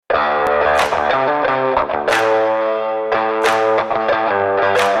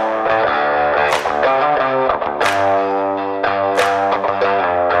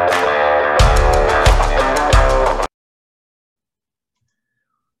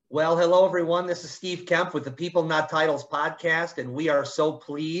Well, hello, everyone. This is Steve Kemp with the People Not Titles podcast, and we are so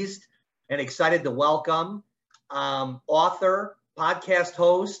pleased and excited to welcome author, podcast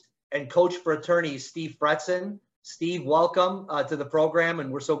host, and coach for attorneys, Steve Fretzin. Steve, welcome to the program, and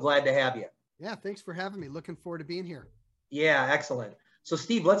we're so glad to have you. Yeah, thanks for having me. Looking forward to being here. Yeah, excellent. So,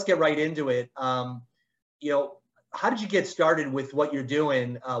 Steve, let's get right into it. How did you get started with what you're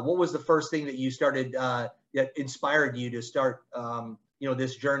doing? What was the first thing that you started that inspired you to start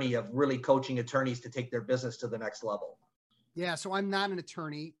this journey of really coaching attorneys to take their business to the next level? Yeah, so I'm not an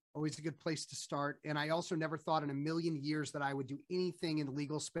attorney, always a good place to start. And I also never thought in a million years that I would do anything in the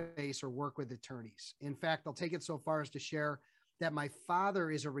legal space or work with attorneys. In fact, I'll take it so far as to share that my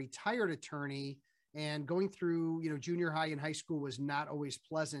father is a retired attorney, and going through, junior high and high school was not always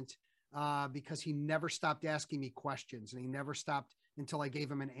pleasant because he never stopped asking me questions, and he never stopped until I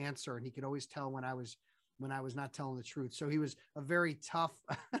gave him an answer. And he could always tell when I was not telling the truth. So he was a very tough,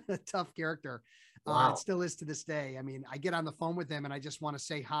 tough character. Wow. It still is to this day. I mean, I get on the phone with him and I just want to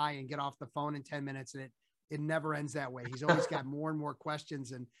say hi and get off the phone in 10 minutes. And it never ends that way. He's always got more and more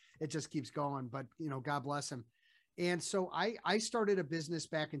questions, and it just keeps going, but God bless him. And so I started a business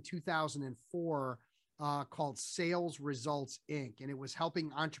back in 2004 called Sales Results Inc. And it was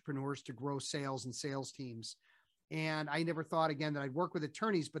helping entrepreneurs to grow sales and sales teams. And I never thought again that I'd work with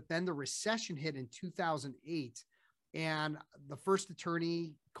attorneys, but then the recession hit in 2008. And the first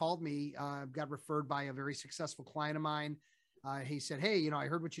attorney called me, got referred by a very successful client of mine. He said, "Hey, I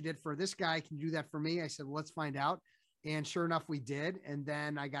heard what you did for this guy. Can you do that for me?" I said, "Well, let's find out." And sure enough, we did. And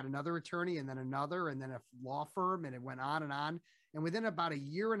then I got another attorney, and then another, and then a law firm, and it went on and on. And within about a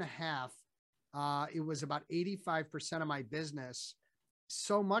year and a half, it was about 85% of my business.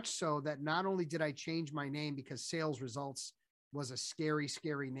 So much so that not only did I change my name because Sales Results was a scary,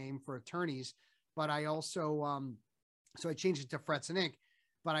 scary name for attorneys, but I also, so I changed it to Fretzin Inc.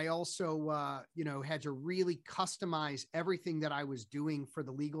 But I also, had to really customize everything that I was doing for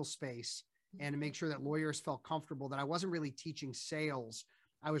the legal space and to make sure that lawyers felt comfortable that I wasn't really teaching sales.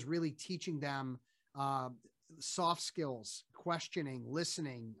 I was really teaching them soft skills, questioning,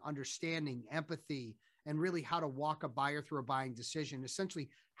 listening, understanding, empathy, and really how to walk a buyer through a buying decision, essentially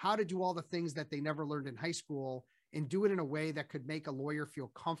how to do all the things that they never learned in high school and do it in a way that could make a lawyer feel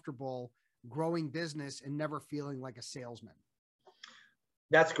comfortable growing business and never feeling like a salesman.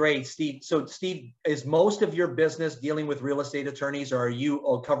 That's great, Steve. So, Steve, is most of your business dealing with real estate attorneys, or are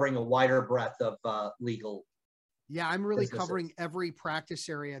you covering a wider breadth of legal? Yeah, I'm really businesses? covering every practice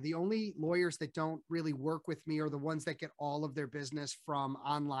area. The only lawyers that don't really work with me are the ones that get all of their business from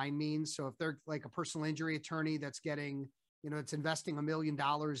online means. So if they're like a personal injury attorney that's getting, it's investing $1 million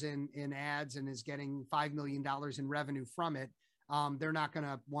in ads and is getting $5 million in revenue from it, they're not going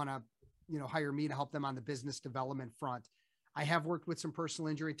to want to, hire me to help them on the business development front. I have worked with some personal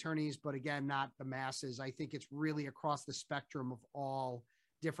injury attorneys, but again, not the masses. I think it's really across the spectrum of all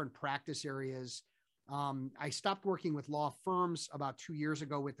different practice areas. I stopped working with law firms about 2 years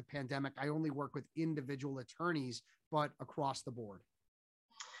ago with the pandemic. I only work with individual attorneys, but across the board.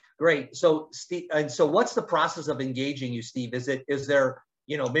 Great. So, Steve, and so what's the process of engaging you, Steve? Is there,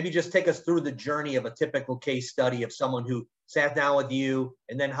 maybe just take us through the journey of a typical case study of someone who sat down with you,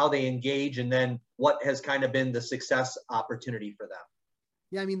 and then how they engage, and then what has kind of been the success opportunity for them?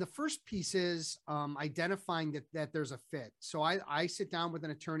 Yeah, I mean, the first piece is identifying that there's a fit. So I sit down with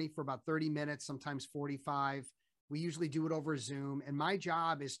an attorney for about 30 minutes, sometimes 45. We usually do it over Zoom. And my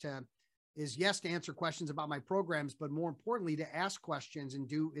job is to answer questions about my programs, but more importantly, to ask questions and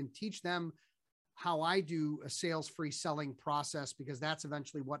teach them how I do a sales-free selling process, because that's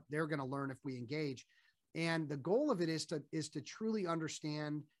eventually what they're going to learn if we engage. And the goal of it is to truly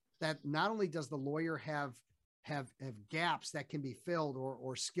understand that not only does the lawyer have gaps that can be filled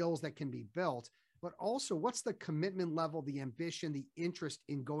or skills that can be built, but also what's the commitment level, the ambition, the interest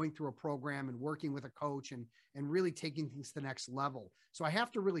in going through a program and working with a coach and really taking things to the next level. So I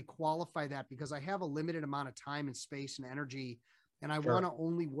have to really qualify that because I have a limited amount of time and space and energy, and I want to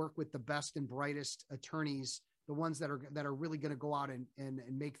only work with the best and brightest attorneys, the ones that are really going to go out and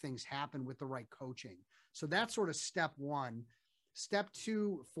make things happen with the right coaching. So that's sort of step one. Step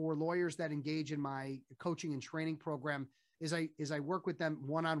two for lawyers that engage in my coaching and training program is I work with them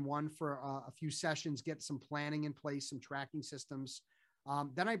one-on-one for a few sessions, get some planning in place, some tracking systems.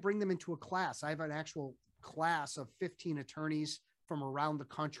 Then I bring them into a class. I have an actual class of 15 attorneys from around the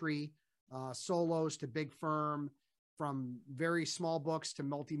country, solos to big firm, from very small books to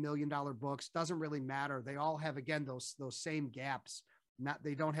multi-million-dollar books. Doesn't really matter. They all have, again, those same gaps.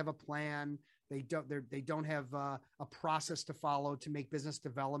 They don't have a plan. They don't have a process to follow to make business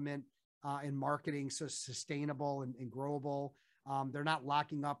development and marketing so sustainable and growable. They're not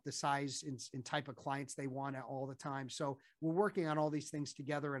locking up the size and type of clients they want all the time. So we're working on all these things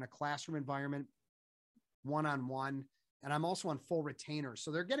together in a classroom environment, one-on-one. And I'm also on full retainer.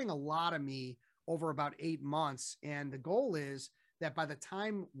 So they're getting a lot of me over about 8 months. And the goal is that by the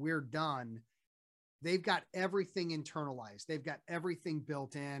time we're done, they've got everything internalized. They've got everything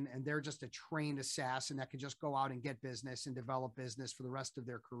built in, and they're just a trained assassin that can just go out and get business and develop business for the rest of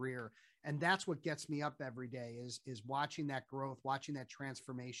their career. And that's what gets me up every day is watching that growth, watching that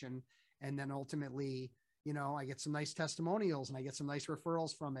transformation. And then ultimately, you know, I get some nice testimonials and I get some nice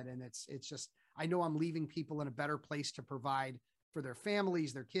referrals from it. And it's just, I know I'm leaving people in a better place to provide for their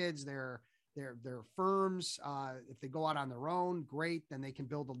families, their kids, their firms. If they go out on their own, great. Then they can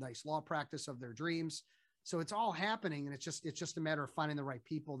build a nice law practice of their dreams. So it's all happening. And it's just a matter of finding the right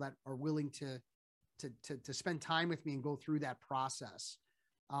people that are willing to spend time with me and go through that process.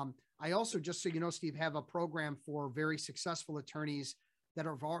 I also, just so you know, Steve, have a program for very successful attorneys that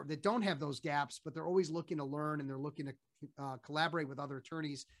don't have those gaps, but they're always looking to learn and they're looking to collaborate with other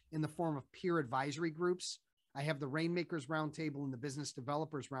attorneys in the form of peer advisory groups. I have the Rainmakers Roundtable and the Business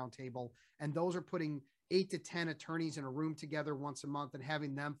Developers Roundtable, and those are putting 8 to 10 attorneys in a room together once a month and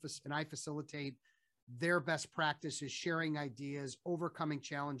having them, and I facilitate their best practices, sharing ideas, overcoming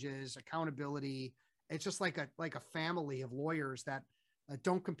challenges, accountability. It's just like a family of lawyers that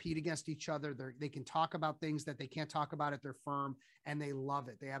don't compete against each other. They can talk about things that they can't talk about at their firm, and they love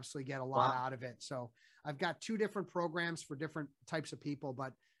it. They absolutely get a lot out of it. So I've got 2 different programs for different types of people,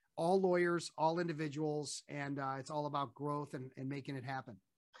 but all lawyers, all individuals, and it's all about growth and making it happen.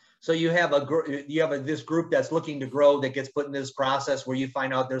 So you have this group that's looking to grow that gets put in this process where you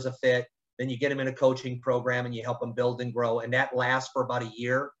find out there's a fit, then you get them in a coaching program and you help them build and grow, and that lasts for about a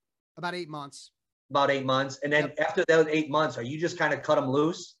year. About 8 months. About 8 months, and then after those 8 months, are you just kind of cut them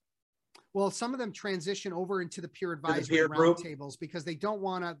loose? Well, some of them transition over into the peer advisory roundtables because they don't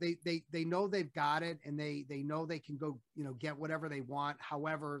want to, they know they've got it and they know they can go, you know, get whatever they want.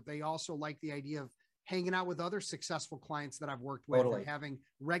 However, they also like the idea of hanging out with other successful clients that I've worked with and having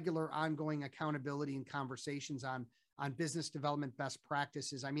regular ongoing accountability and conversations on business development best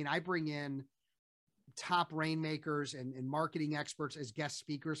practices. I mean, I bring in top rainmakers and marketing experts as guest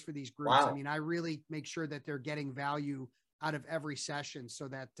speakers for these groups. Wow. I mean, I really make sure that they're getting value out of every session so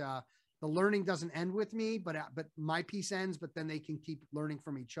that, the learning doesn't end with me, but my piece ends, but then they can keep learning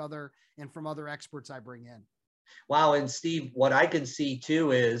from each other and from other experts I bring in. Wow. And Steve, what I can see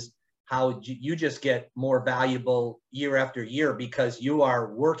too is how you just get more valuable year after year because you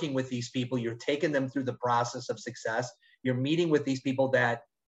are working with these people. You're taking them through the process of success. You're meeting with these people that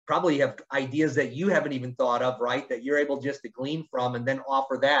probably have ideas that you haven't even thought of, right? That you're able just to glean from and then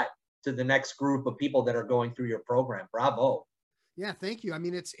offer that to the next group of people that are going through your program. Bravo. Yeah, thank you. I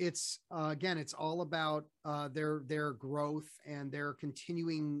mean, it's again, it's all about their growth and their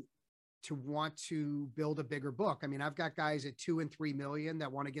continuing to want to build a bigger book. I mean, I've got guys at 2 and 3 million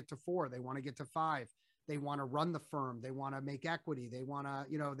that want to get to 4. They want to get to 5. They want to run the firm. They want to make equity. They want to,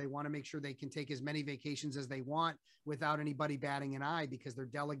 you know, they want to make sure they can take as many vacations as they want without anybody batting an eye because they're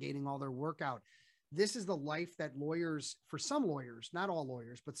delegating all their work out. This is the life that lawyers, for some lawyers, not all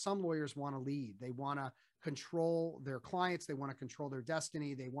lawyers, but some lawyers want to lead. They want to control their clients. They want to control their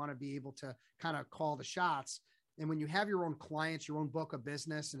destiny. They want to be able to kind of call the shots. And when you have your own clients, your own book of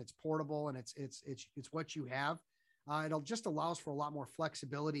business, and it's portable and it's what you have, it'll just allows for a lot more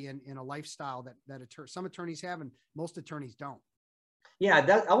flexibility in a lifestyle that some attorneys have and most attorneys don't.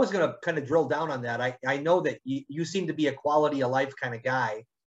 Yeah, I was going to kind of drill down on that. I know that you seem to be a quality of life kind of guy.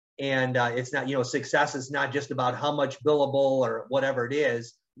 And it's not, you know, success is not just about how much billable or whatever it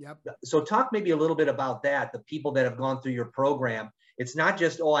is. Yep. So talk maybe a little bit about that, the people that have gone through your program. It's not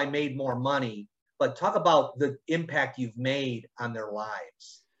just, oh, I made more money, but talk about the impact you've made on their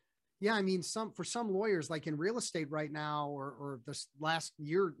lives. Yeah, I mean, for some lawyers, like in real estate right now, or this last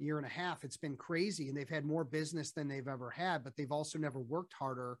year and a half, it's been crazy, and they've had more business than they've ever had, but they've also never worked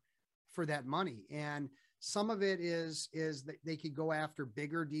harder for that money. And some of it is that they could go after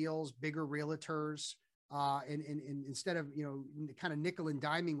bigger deals, bigger realtors, and instead of, you know, kind of nickel and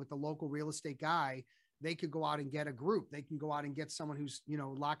diming with the local real estate guy, they could go out and get a group. They can go out and get someone who's, you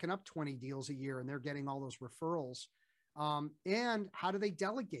know, locking up 20 deals a year and they're getting all those referrals. And how do they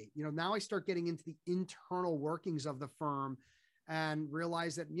delegate? You know, now I start getting into the internal workings of the firm and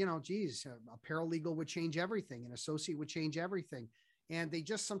realize that, you know, geez, a paralegal would change everything. An associate would change everything. And they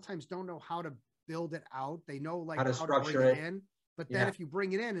just sometimes don't know how to build it out. They know like how to structure it in, but then if you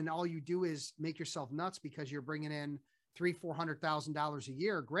bring it in and all you do is make yourself nuts because you're bringing in $300,000-$400,000 a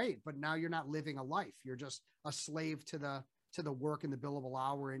year, great. But now you're not living a life. You're just a slave to the work and the billable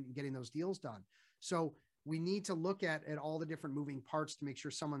hour and getting those deals done. So we need to look at all the different moving parts to make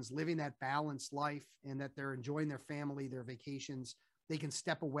sure someone's living that balanced life and that they're enjoying their family, their vacations. They can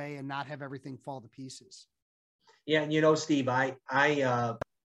step away and not have everything fall to pieces. Yeah. And Steve,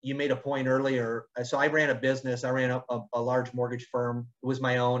 you made a point earlier. So I ran a business. I ran a large mortgage firm. It was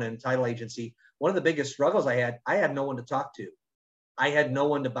my own, and title agency. One of the biggest struggles I had no one to talk to. I had no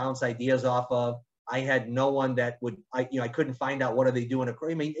one to bounce ideas off of. I had no one that would, I couldn't find out what are they doing.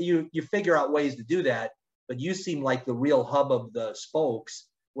 I mean, you figure out ways to do that, but you seem like the real hub of the spokes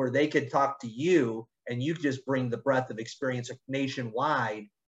where they could talk to you and you just bring the breadth of experience nationwide,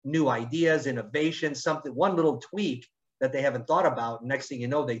 new ideas, innovation, something, one little tweak that they haven't thought about. Next thing you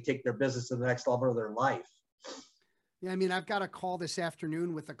know, they take their business to the next level of their life. Yeah. I mean, I've got a call this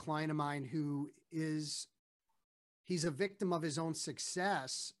afternoon with a client of mine who he's a victim of his own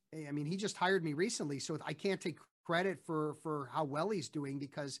success. I mean, he just hired me recently, so I can't take credit for how well he's doing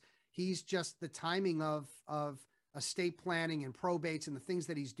because he's just the timing of estate planning and probates and the things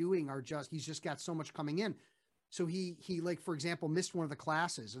that he's doing he's just got so much coming in. So he like, for example, missed one of the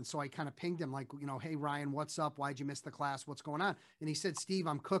classes. And so I kind of pinged him like, hey, Ryan, what's up? Why'd you miss the class? What's going on? And he said, Steve,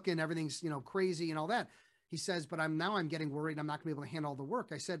 I'm cooking. Everything's, crazy and all that. He says, but I'm getting worried. I'm not gonna be able to handle all the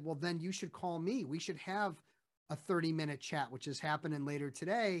work. I said, well, then you should call me. We should have a 30-minute chat, which is happening later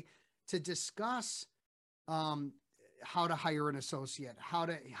today, to discuss how to hire an associate, how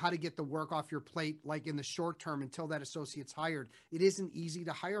to get the work off your plate, like in the short term until that associate's hired. It isn't easy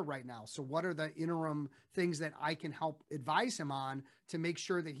to hire right now. So what are the interim things that I can help advise him on to make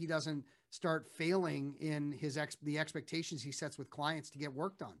sure that he doesn't start failing in the expectations he sets with clients to get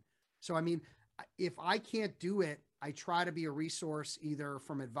work done? So, I mean, if I can't do it, I try to be a resource either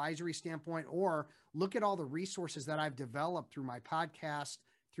from advisory standpoint or look at all the resources that I've developed through my podcast,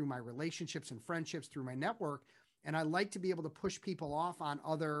 through my relationships and friendships, through my network. And I like to be able to push people off on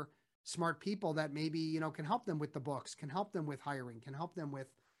other smart people that maybe, can help them with the books, can help them with hiring, can help them with,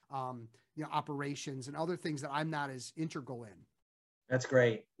 operations and other things that I'm not as integral in. That's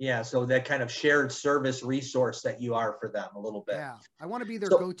great. Yeah. So that kind of shared service resource that you are for them a little bit. Yeah. I want to be their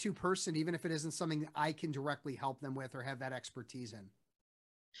go-to person, even if it isn't something that I can directly help them with or have that expertise in.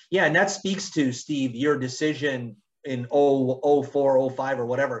 Yeah. And that speaks to, Steve, your decision in 04, 05 or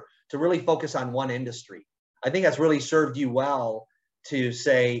whatever, to really focus on one industry. I think that's really served you well to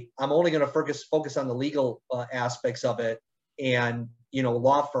say, I'm only going to focus on the legal aspects of it and,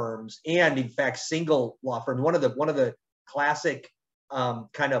 law firms and in fact, single law firms. One of the classic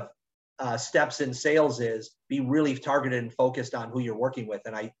kind of steps in sales is be really targeted and focused on who you're working with.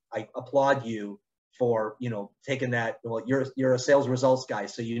 And I applaud you for, taking that. Well, you're a sales results guy,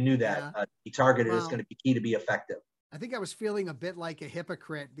 so you knew that be targeted is going to be key to be effective. I think I was feeling a bit like a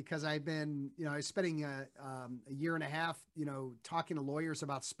hypocrite because I've been, I was spending a year and a half, talking to lawyers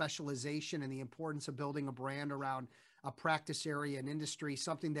about specialization and the importance of building a brand around a practice area and industry,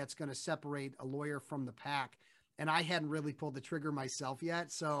 something that's going to separate a lawyer from the pack. And I hadn't really pulled the trigger myself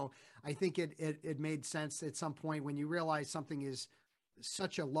yet. So I think it made sense at some point when you realize something is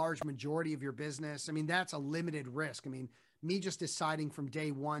such a large majority of your business. I mean, that's a limited risk. I mean, me just deciding from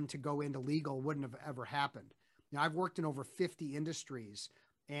day one to go into legal wouldn't have ever happened. Now, I've worked in over 50 industries,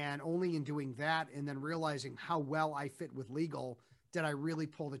 and only in doing that and then realizing how well I fit with legal did I really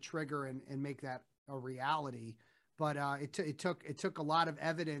pull the trigger and make that a reality. But it took a lot of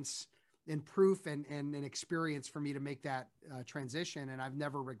evidence and proof and experience for me to make that transition, and I've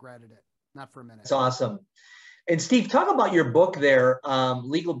never regretted it, not for a minute. That's awesome. And Steve, talk about your book there.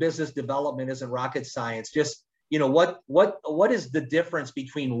 Legal business development isn't rocket science. Just what is the difference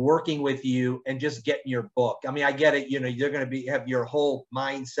between working with you and just getting your book? I mean, I get it. You're going to have your whole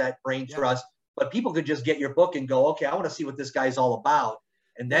mindset, brain trust, but people could just get your book and go, okay, I want to see what this guy's all about,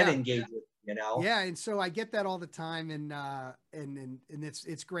 and then engage with. Yeah. And so I get that all the time. And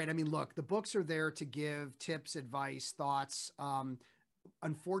it's great. I mean, look, the books are there to give tips, advice, thoughts.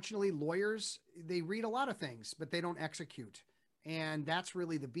 Unfortunately, lawyers, they read a lot of things, but they don't execute. And that's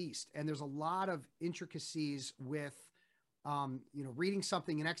really the beast. And there's a lot of intricacies with, reading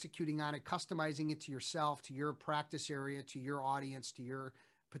something and executing on it, customizing it to yourself, to your practice area, to your audience, to your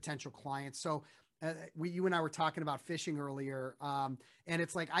potential clients. So you and I were talking about fishing earlier, and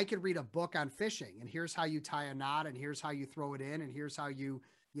it's like I could read a book on fishing, and here's how you tie a knot, and here's how you throw it in, and here's how you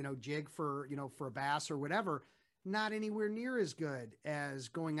jig for for a bass or whatever. Not anywhere near as good as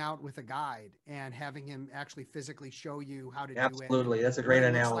going out with a guide and having him actually physically show you how to do it. Absolutely, that's a great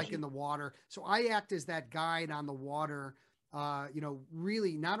analogy. Like in the water. So I act as that guide on the water.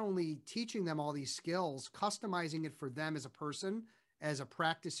 Really not only teaching them all these skills, customizing it for them as a person, as a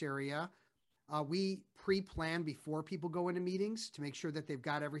practice area, We pre-plan before people go into meetings to make sure that they've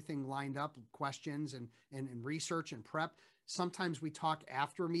got everything lined up, questions and research and prep. Sometimes we talk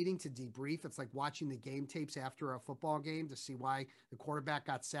after a meeting to debrief. It's like watching the game tapes after a football game to see why the quarterback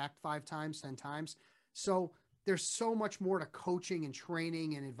got sacked 5 times, 10 times. So there's so much more to coaching and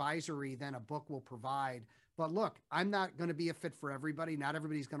training and advisory than a book will provide. But look, I'm not going to be a fit for everybody. Not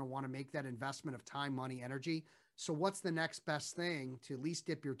everybody's going to want to make that investment of time, money, energy. So what's the next best thing to at least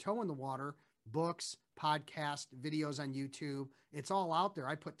dip your toe in the water? Books, podcasts, videos on YouTube. It's all out there.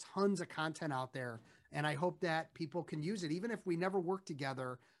 I put tons of content out there, and I hope that people can use it. Even if we never work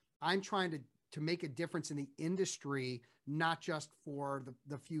together, I'm trying to make a difference in the industry, not just for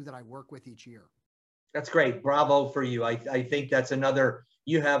the few that I work with each year. That's great. Bravo for you. I think that's another,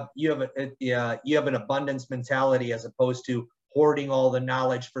 you have an abundance mentality as opposed to hoarding all the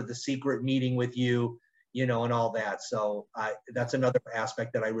knowledge for the secret meeting with you, and all that. So that's another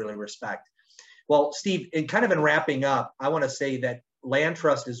aspect that I really respect. Well, Steve, in wrapping up, I want to say that Land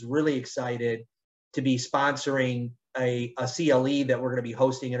Trust is really excited to be sponsoring a CLE that we're going to be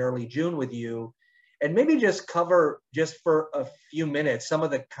hosting in early June with you, and maybe just cover just for a few minutes some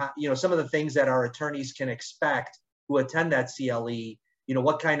of the things that our attorneys can expect who attend that CLE.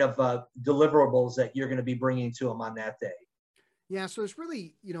 What kind of deliverables that you're going to be bringing to them on that day. Yeah, so it's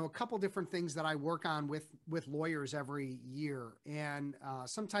really, a couple different things that I work on with lawyers every year. And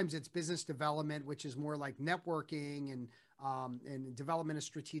sometimes it's business development, which is more like networking and development of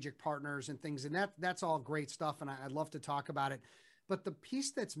strategic partners and things. And that's all great stuff. And I'd love to talk about it. But the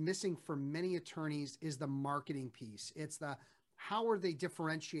piece that's missing for many attorneys is the marketing piece. It's how are they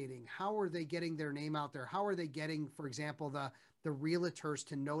differentiating? How are they getting their name out there? How are they getting, for example, the realtors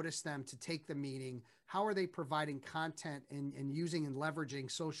to notice them, to take the meeting? How are they providing content and using and leveraging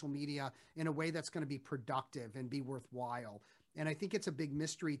social media in a way that's going to be productive and be worthwhile? And I think it's a big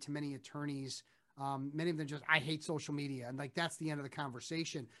mystery to many attorneys. Many of them just, I hate social media. And that's the end of the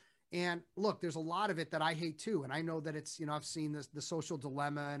conversation. And look, there's a lot of it that I hate too. And I know that it's, I've seen the social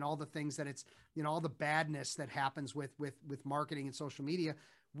dilemma and all the things that it's, all the badness that happens with marketing and social media.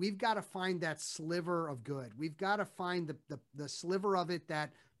 We've got to find that sliver of good. We've got to find the sliver of it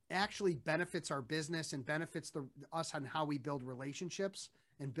that actually benefits our business and benefits us on how we build relationships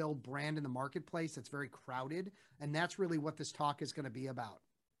and build brand in the marketplace that's very crowded. And that's really what this talk is going to be about.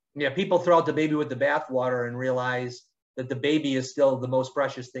 Yeah, people throw out the baby with the bathwater and realize that the baby is still the most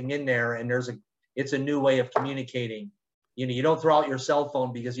precious thing in there. And it's a new way of communicating. You don't throw out your cell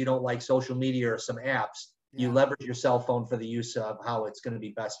phone because you don't like social media or some apps. You leverage your cell phone for the use of how it's going to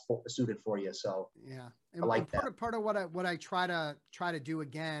be best suited for you. So yeah, and I like that. Part of what I try to do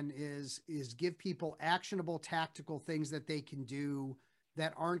again is give people actionable, tactical things that they can do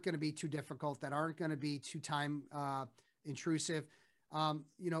that aren't going to be too difficult, that aren't going to be too time intrusive.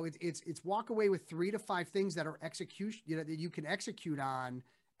 It's walk away with 3 to 5 things that are execution, that you can execute on,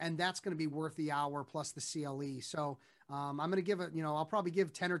 and that's going to be worth the hour plus the CLE. So I'm going to give I'll probably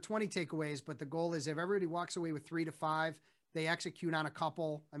give 10 or 20 takeaways, but the goal is if everybody walks away with 3 to 5, they execute on a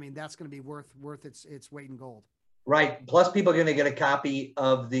couple. I mean, that's going to be worth its weight in gold. Right. Plus people are going to get a copy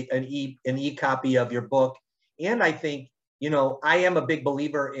of an e-copy of your book. And I think, I am a big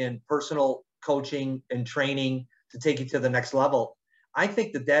believer in personal coaching and training to take you to the next level. I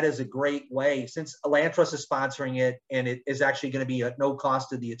think that is a great way, since Land Trust is sponsoring it and it is actually going to be at no cost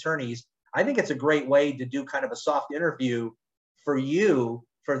to the attorneys. I think it's a great way to do kind of a soft interview for you,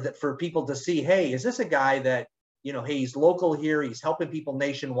 for people to see, hey, is this a guy that, hey, he's local here, he's helping people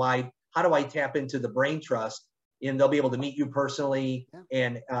nationwide. How do I tap into the Brain Trust? And they'll be able to meet you personally. Yeah.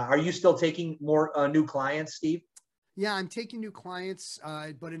 And are you still taking more new clients, Steve? Yeah, I'm taking new clients,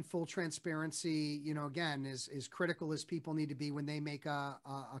 but in full transparency, again, as critical as people need to be when they make a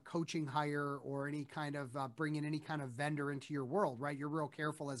coaching hire or any kind of bring in any kind of vendor into your world, right? You're real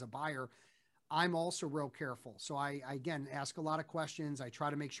careful as a buyer. I'm also real careful. So I again, ask a lot of questions. I try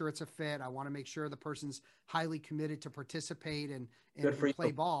to make sure it's a fit. I want to make sure the person's highly committed to participate and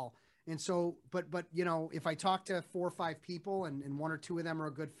play ball. And so, but if I talk to 4 or 5 people and 1 or 2 of them are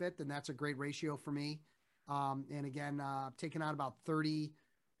a good fit, then that's a great ratio for me. And again, I've taken on about 30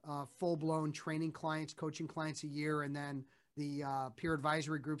 full-blown training clients, coaching clients a year. And then the peer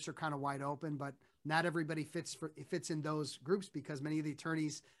advisory groups are kind of wide open, but not everybody fits in those groups because many of the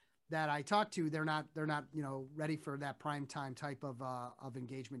attorneys that I talk to, they're not ready for that prime time type of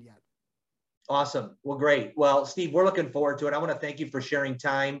engagement yet. Awesome. Well, great. Well, Steve, we're looking forward to it. I want to thank you for sharing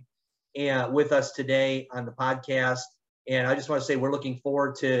time with us today on the podcast. And I just want to say we're looking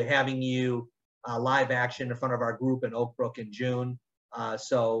forward to having you live action in front of our group in Oak Brook in June.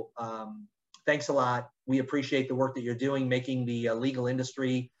 So thanks a lot. We appreciate the work that you're doing, making the legal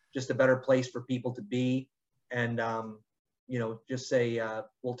industry just a better place for people to be. And, just say,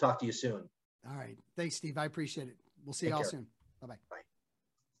 we'll talk to you soon. All right. Thanks, Steve. I appreciate it. We'll see you all soon. Bye-bye. Bye.